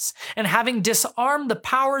cross. And having disarmed the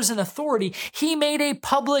powers and authority, he made a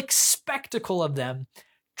public spectacle of them,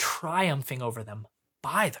 triumphing over them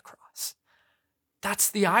by the cross.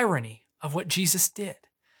 That's the irony of what Jesus did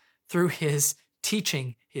through his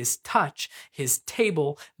teaching, his touch, his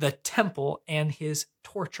table, the temple, and his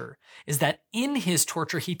torture, is that in his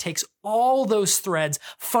torture, he takes all those threads,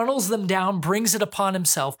 funnels them down, brings it upon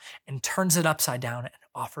himself, and turns it upside down and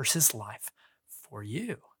offers his life for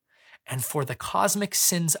you and for the cosmic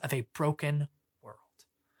sins of a broken world.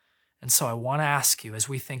 And so I want to ask you, as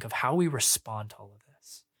we think of how we respond to all of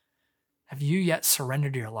this, have you yet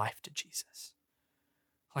surrendered your life to Jesus?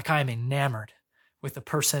 Like, I am enamored with the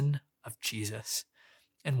person of Jesus.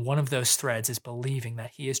 And one of those threads is believing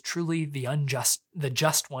that he is truly the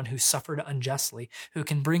just one who suffered unjustly, who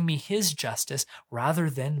can bring me his justice rather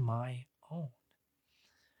than my own.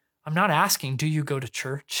 I'm not asking, do you go to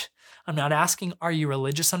church? I'm not asking, are you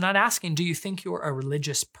religious? I'm not asking, do you think you're a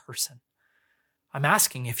religious person? I'm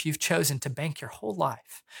asking if you've chosen to bank your whole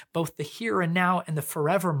life, both the here and now and the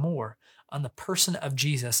forevermore, on the person of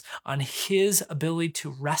Jesus, on his ability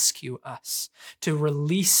to rescue us, to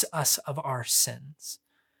release us of our sins.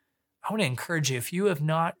 I want to encourage you, if you have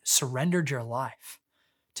not surrendered your life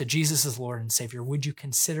to Jesus as Lord and Savior, would you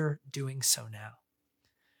consider doing so now?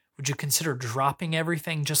 Would you consider dropping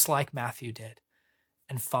everything just like Matthew did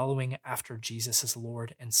and following after Jesus as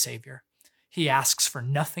Lord and Savior? He asks for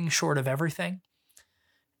nothing short of everything,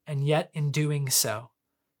 and yet in doing so,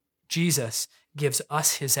 Jesus gives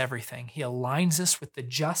us his everything. He aligns us with the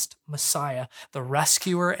just Messiah, the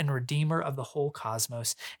rescuer and redeemer of the whole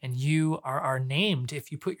cosmos. And you are named,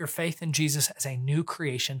 if you put your faith in Jesus, as a new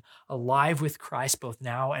creation, alive with Christ both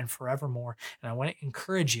now and forevermore. And I want to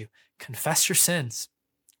encourage you, confess your sins,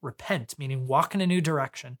 repent, meaning walk in a new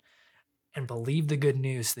direction, and believe the good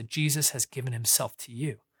news that Jesus has given himself to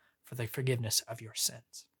you for the forgiveness of your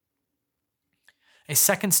sins. A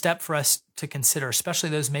second step for us to consider, especially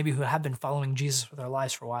those maybe who have been following Jesus with their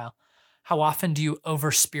lives for a while, how often do you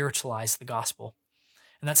over-spiritualize the gospel?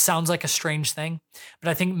 And that sounds like a strange thing, but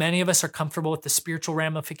I think many of us are comfortable with the spiritual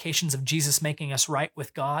ramifications of Jesus making us right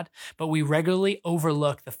with God, but we regularly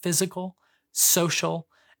overlook the physical, social,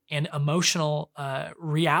 and emotional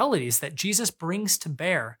realities that Jesus brings to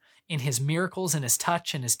bear in his miracles, in his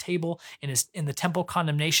touch, in his table, in the temple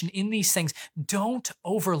condemnation, in these things. Don't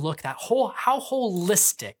overlook that. How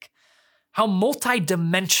holistic, how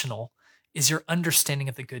multidimensional is your understanding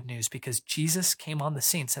of the good news, because Jesus came on the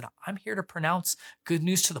scene and said, I'm here to pronounce good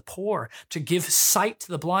news to the poor, to give sight to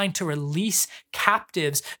the blind, to release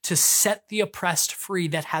captives, to set the oppressed free.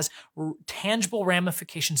 That has tangible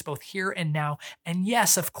ramifications both here and now. And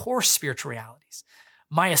yes, of course, spiritual realities.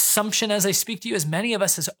 My assumption as I speak to you is many of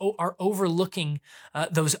us are overlooking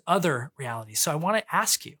those other realities. So I want to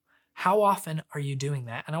ask you, how often are you doing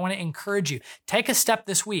that? And I want to encourage you, take a step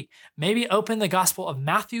this week. Maybe open the Gospel of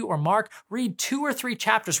Matthew or Mark, read 2 or 3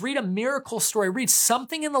 chapters, read a miracle story, read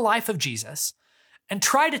something in the life of Jesus, and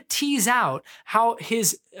try to tease out how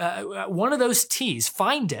his one of those T's,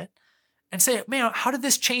 find it, and say, man, how did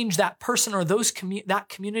this change that person or that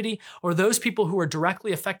community or those people who are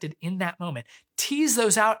directly affected in that moment? Tease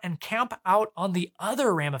those out and camp out on the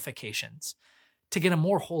other ramifications to get a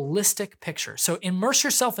more holistic picture. So immerse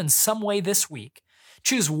yourself in some way this week.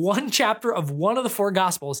 Choose one chapter of one of the 4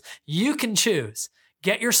 Gospels. You can choose.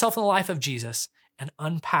 Get yourself in the life of Jesus and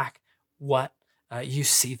unpack what you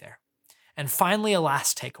see there. And finally, a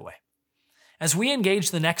last takeaway. As we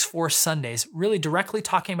engage the next 4 Sundays, really directly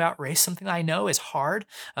talking about race, something I know is hard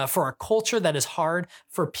for our culture, that is hard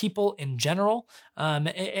for people in general.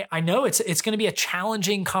 I know it's going to be a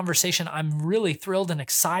challenging conversation. I'm really thrilled and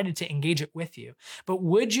excited to engage it with you. But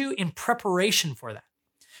would you, in preparation for that,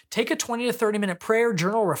 take a 20 to 30 minute prayer,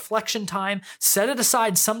 journal, reflection time, set it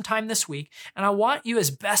aside sometime this week, and I want you,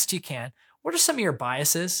 as best you can, what are some of your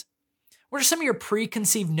biases? What are some of your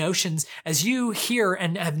preconceived notions as you hear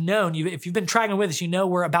and have known, if you've been tracking with us, you know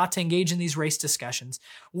we're about to engage in these race discussions.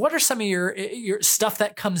 What are some of your stuff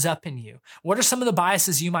that comes up in you? What are some of the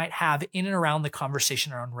biases you might have in and around the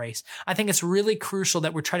conversation around race? I think it's really crucial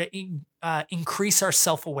that we try to increase our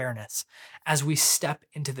self-awareness as we step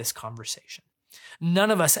into this conversation. None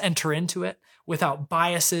of us enter into it without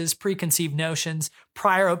biases, preconceived notions,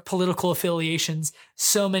 prior political affiliations,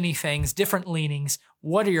 so many things, different leanings.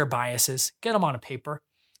 What are your biases? Get them on a paper.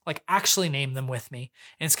 Actually name them with me,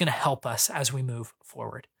 and it's going to help us as we move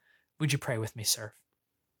forward. Would you pray with me, sir?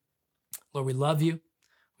 Lord, we love you.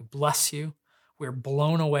 We bless you. We're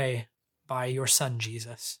blown away by your Son,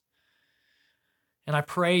 Jesus. And I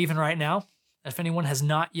pray even right now, if anyone has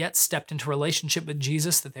not yet stepped into a relationship with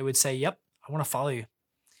Jesus, that they would say, yep, I want to follow you.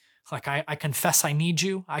 I confess I need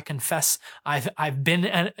you. I confess I've been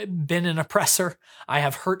an oppressor. I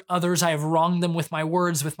have hurt others. I have wronged them with my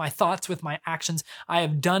words, with my thoughts, with my actions. I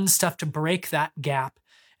have done stuff to break that gap.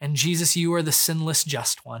 And Jesus, you are the sinless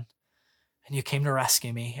just one. And you came to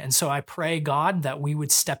rescue me. And so I pray, God, that we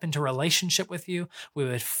would step into relationship with you. We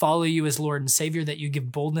would follow you as Lord and Savior, that you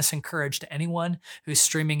give boldness and courage to anyone who's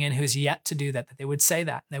streaming in who's yet to do that they would say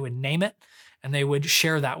that. They would name it, and they would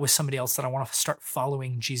share that with somebody else, that I want to start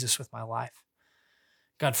following Jesus with my life.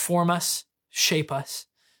 God, form us, shape us,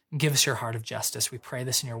 and give us your heart of justice. We pray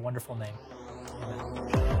this in your wonderful name.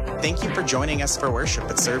 Amen. Thank you for joining us for worship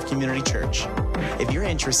at Serve Community Church. If you're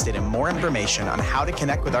interested in more information on how to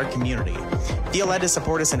connect with our community, feel led to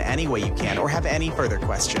support us in any way you can, or have any further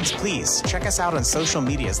questions, please check us out on social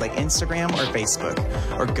medias like Instagram or Facebook,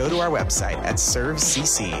 or go to our website at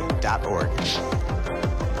servecc.org.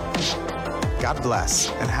 God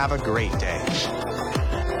bless and have a great day.